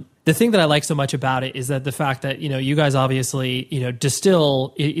 The thing that I like so much about it is that the fact that, you guys obviously,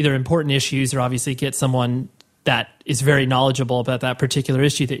 distill either important issues or obviously get someone that is very knowledgeable about that particular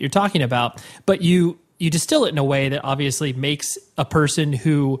issue that you're talking about. But you distill it in a way that obviously makes a person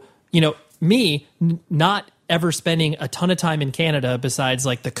who, me, not ever spending a ton of time in Canada besides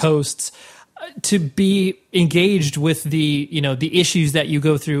like the coasts, to be engaged with the issues that you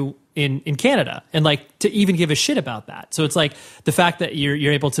go through in Canada, and like to even give a shit about that. So it's like the fact that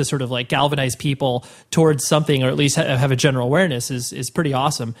you're able to sort of like galvanize people towards something, or at least have a general awareness is pretty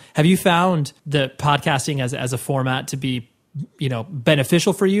awesome. Have you found the podcasting as a format to be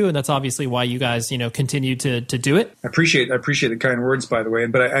beneficial for you? And that's obviously why you guys, continue to do it. I appreciate the kind words, by the way.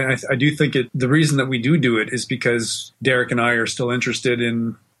 But I do think the reason that we do it is because Derek and I are still interested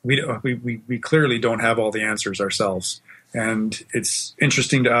in, we clearly don't have all the answers ourselves. And it's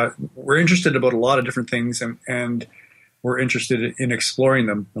interesting we're interested about a lot of different things, and we're interested in exploring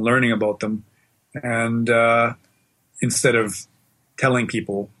them and learning about them. And, instead of telling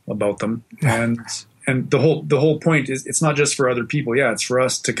people about them, and the whole point is it's not just for other people. Yeah. It's for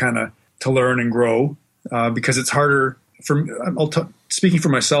us to learn and grow, because it's harder speaking for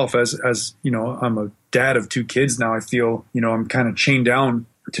myself as I'm a dad of 2 kids now. I feel, I'm kind of chained down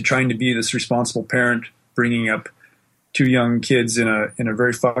to trying to be this responsible parent, bringing up 2 young kids in a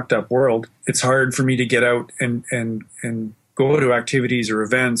very fucked up world. It's hard for me to get out and go to activities or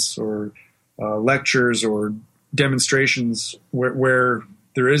events or lectures or demonstrations where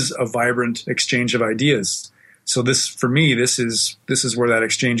there is a vibrant exchange of ideas. So this, for me, this is where that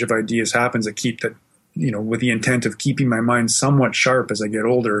exchange of ideas happens. I keep that, with the intent of keeping my mind somewhat sharp as I get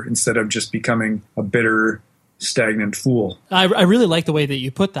older, instead of just becoming a bitter, stagnant fool. I really like the way that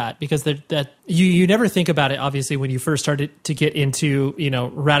you put that, because that you never think about it, obviously, when you first started to get into,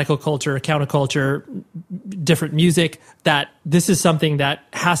 radical culture, counterculture, different music, that this is something that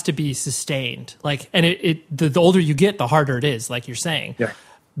has to be sustained. Like, and the older you get, the harder it is, like you're saying,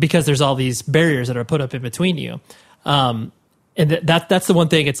 because there's all these barriers that are put up in between you. And that's the one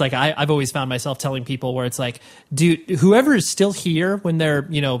thing. It's like I've always found myself telling people, where it's like, dude, whoever is still here when they're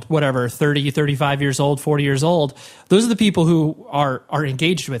 30, 35 years old, 40 years old, those are the people who are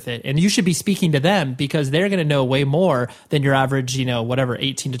engaged with it, and you should be speaking to them, because they're going to know way more than your average 18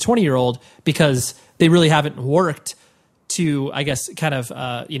 to 20-year-old, because they really haven't worked to, I guess, kind of,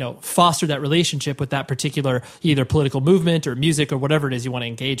 foster that relationship with that particular either political movement or music or whatever it is you want to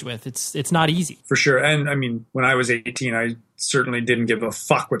engage with. It's not easy. For sure. And I mean, when I was 18, I certainly didn't give a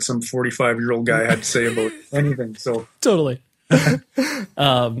fuck what some 45-year-old guy had to say about anything. So totally.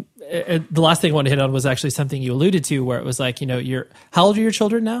 The last thing I wanted to hit on was actually something you alluded to, where it was like, how old are your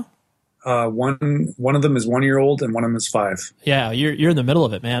children now? One of them is 1 year old and one of them is 5. Yeah, you're in the middle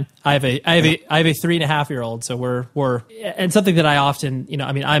of it, man. I have a 3.5-year-old, so we're and something that I often,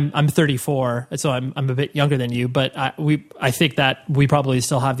 I'm 34, so I'm a bit younger than you, but I think that we probably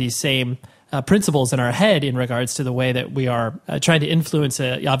still have these same principles in our head in regards to the way that we are trying to influence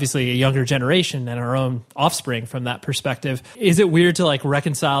obviously a younger generation and our own offspring from that perspective. Is it weird to like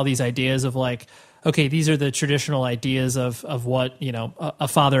reconcile these ideas of like, okay, these are the traditional ideas of what, a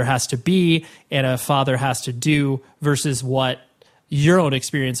father has to be and a father has to do, versus what your own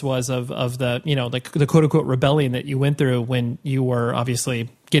experience was of the, the quote unquote rebellion that you went through when you were obviously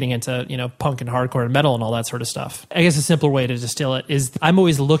getting into, punk and hardcore and metal and all that sort of stuff. I guess a simpler way to distill it is I'm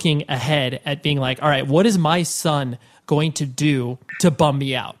always looking ahead at being like, all right, what is my son going to do to bum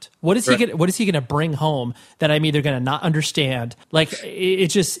me out? What is he going to bring home that I'm either going to not understand? Like, it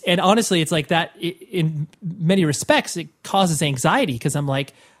just, and honestly, it's like that in many respects, it causes anxiety, because I'm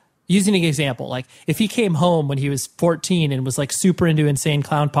like, using an example, like if he came home when he was 14 and was like super into Insane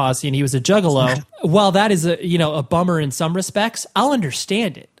Clown Posse and he was a juggalo, while that is a bummer in some respects, I'll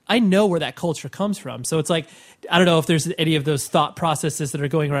understand it. I know where that culture comes from. So it's like, I don't know if there's any of those thought processes that are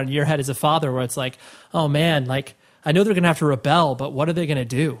going around in your head as a father, where it's like, oh man, like, I know they're going to have to rebel, but what are they going to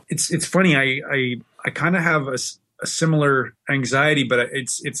do? It's funny. I kind of have a similar anxiety, but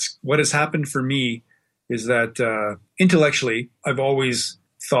it's what has happened for me is that intellectually, I've always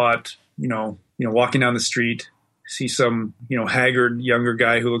thought, walking down the street, see some, haggard younger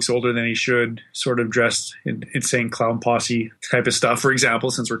guy who looks older than he should, sort of dressed in Insane Clown Posse type of stuff, for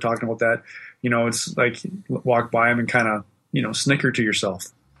example, since we're talking about that, it's like walk by him and kind of, snicker to yourself.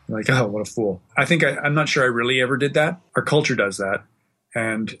 Like, oh, what a fool. I think I'm not sure I really ever did that. Our culture does that.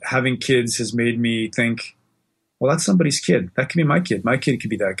 And having kids has made me think, well, that's somebody's kid. That could be my kid. My kid could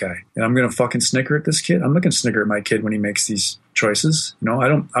be that guy. And I'm going to fucking snicker at this kid. I'm not going to snicker at my kid when he makes these choices.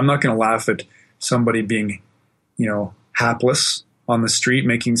 I'm not going to laugh at somebody being, hapless on the street,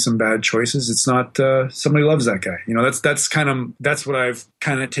 making some bad choices. It's not, somebody loves that guy. That's what I've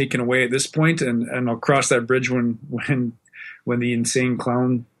kind of taken away at this point. And I'll cross that bridge when the Insane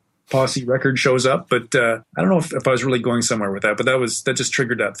Clown Posse record shows up, but I don't know if I was really going somewhere with that, but that just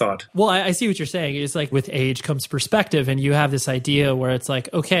triggered that thought. Well, I see what you're saying. It's like with age comes perspective, and you have this idea where it's like,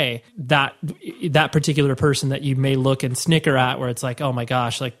 okay, that particular person that you may look and snicker at, where it's like, oh my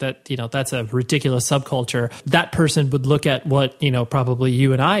gosh, like that, that's a ridiculous subculture. That person would look at what, probably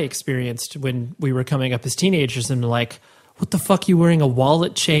you and I experienced when we were coming up as teenagers and like, what the fuck, you wearing a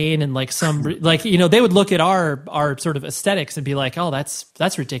wallet chain and like some, like, they would look at our sort of aesthetics and be like, oh,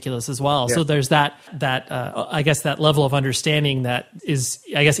 that's ridiculous as well. Yeah. So there's that I guess that level of understanding that is,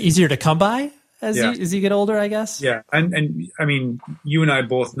 I guess, easier to come by as you get older, I guess. Yeah. And I mean, you and I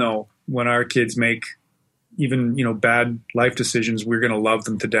both know when our kids make even, bad life decisions, we're going to love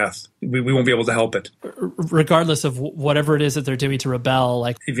them to death. We won't be able to help it. Regardless of whatever it is that they're doing to rebel.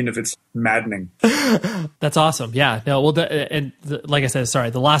 Like, even if it's maddening. That's awesome. Yeah. No, well, like I said, sorry,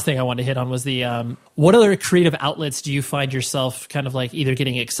 the last thing I wanted to hit on was what other creative outlets do you find yourself kind of like either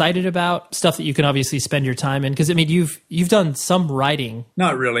getting excited about, stuff that you can obviously spend your time in? Because I mean, you've done some writing.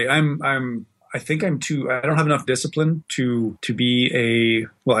 Not really. I think I don't have enough discipline to be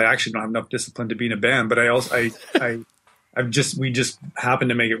I actually don't have enough discipline to be in a band, but we just happen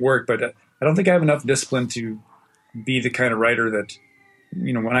to make it work. But I don't think I have enough discipline to be the kind of writer that,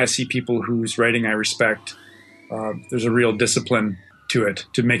 when I see people whose writing I respect, there's a real discipline to it,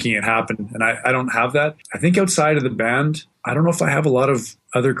 to making it happen. And I don't have that. I think outside of the band, I don't know if I have a lot of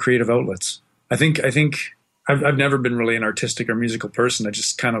other creative outlets. I think I've never been really an artistic or musical person. I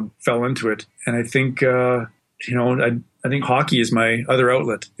just kind of fell into it. And I think, I think hockey is my other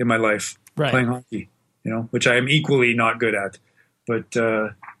outlet in my life, playing hockey, which I am equally not good at, but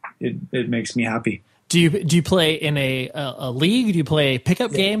it makes me happy. Do you play in a league? Do you play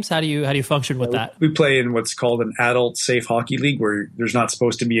pickup games? How do you function with that? We play in what's called an adult safe hockey league, where there's not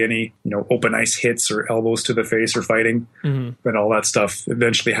supposed to be any open ice hits or elbows to the face or fighting, but all that stuff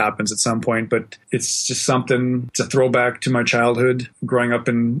eventually happens at some point. But it's just something. It's a throwback to my childhood, growing up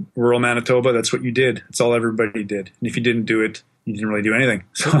in rural Manitoba. That's what you did. It's all everybody did, and if you didn't do it, you didn't really do anything.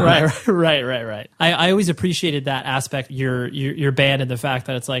 So. Right. I always appreciated that aspect, your band, and the fact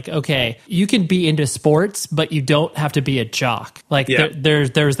that it's like, okay, you can be into sports, but you don't have to be a jock. Like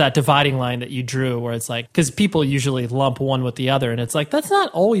there's that dividing line that you drew where it's like, because people usually lump one with the other, and it's like, that's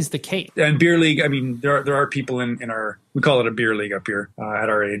not always the case. And beer league, I mean, there are people in our, we call it a beer league up here at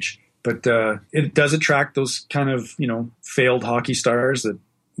our age, but it does attract those kind of, failed hockey stars that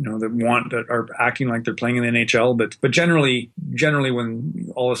that are acting like they're playing in the NHL, but generally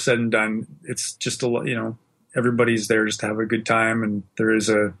when all is said and done, it's just everybody's there just to have a good time, and there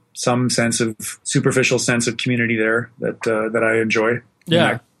is some sense of superficial sense of community there that I enjoy.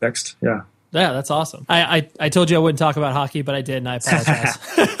 Yeah. Next. Yeah, that's awesome. I told you I wouldn't talk about hockey, but I did, and I apologize.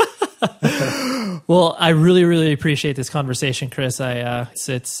 Well, I really, really appreciate this conversation, Chris.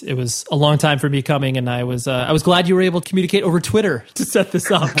 It was a long time for me coming, and I was glad you were able to communicate over Twitter to set this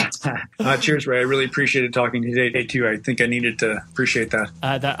up. Cheers, Ray. I really appreciated talking to you today too. I think I needed to appreciate that.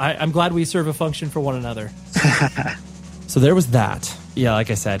 I'm glad we serve a function for one another. So there was that. Yeah,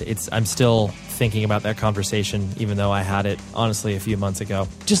 like I said, I'm still thinking about that conversation, even though I had it, honestly, a few months ago.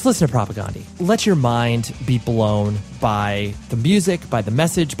 Just listen to Propagandhi. Let your mind be blown by the music, by the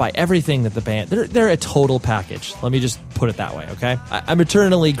message, by everything that the band... They're a total package. Let me just put it that way, okay? I'm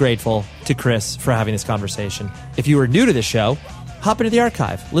eternally grateful to Chris for having this conversation. If you are new to the show, hop into the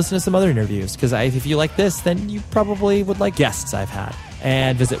archive. Listen to some other interviews, because if you like this, then you probably would like guests I've had.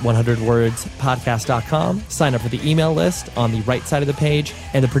 And visit 100wordspodcast.com. Sign up for the email list on the right side of the page.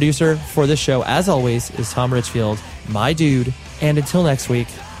 And the producer for this show, as always, is Tom Richfield, my dude. And until next week,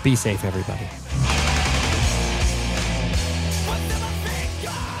 be safe, everybody.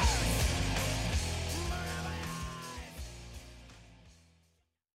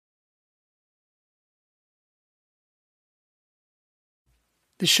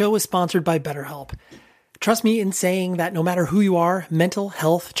 The show is sponsored by BetterHelp. Trust me in saying that no matter who you are, mental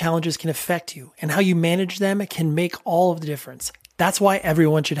health challenges can affect you, and how you manage them can make all of the difference. That's why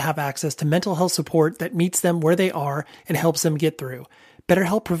everyone should have access to mental health support that meets them where they are and helps them get through.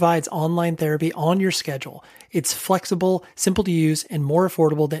 BetterHelp provides online therapy on your schedule. It's flexible, simple to use, and more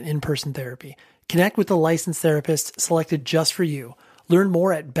affordable than in-person therapy. Connect with a licensed therapist selected just for you. Learn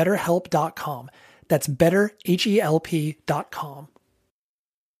more at betterhelp.com. That's betterhelp.com.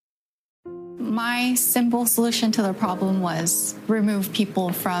 My simple solution to the problem was remove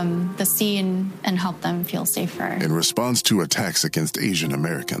people from the scene and help them feel safer. In response to attacks against Asian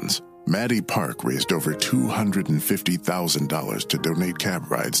Americans, Maddie Park raised over $250,000 to donate cab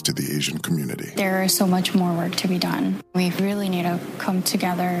rides to the Asian community. There is so much more work to be done. We really need to come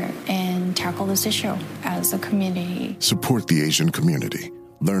together and tackle this issue as a community. Support the Asian community.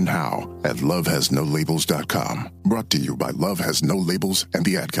 Learn how at lovehasnolabels.com. Brought to you by Love Has No Labels and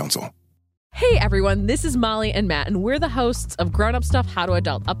the Ad Council. Hey everyone, this is Molly and Matt, and we're the hosts of Grown Up Stuff How to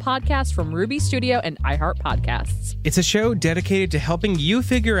Adult, a podcast from Ruby Studio and iHeart Podcasts. It's a show dedicated to helping you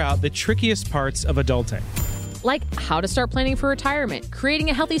figure out the trickiest parts of adulting. Like how to start planning for retirement, creating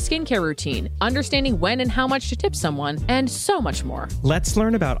a healthy skincare routine, understanding when and how much to tip someone, and so much more. Let's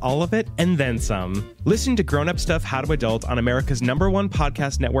learn about all of it and then some. Listen to Grown Up Stuff How to Adult on America's #1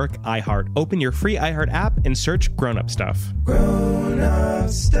 podcast network, iHeart. Open your free iHeart app and search Grown Up Stuff. Grown Up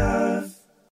Stuff.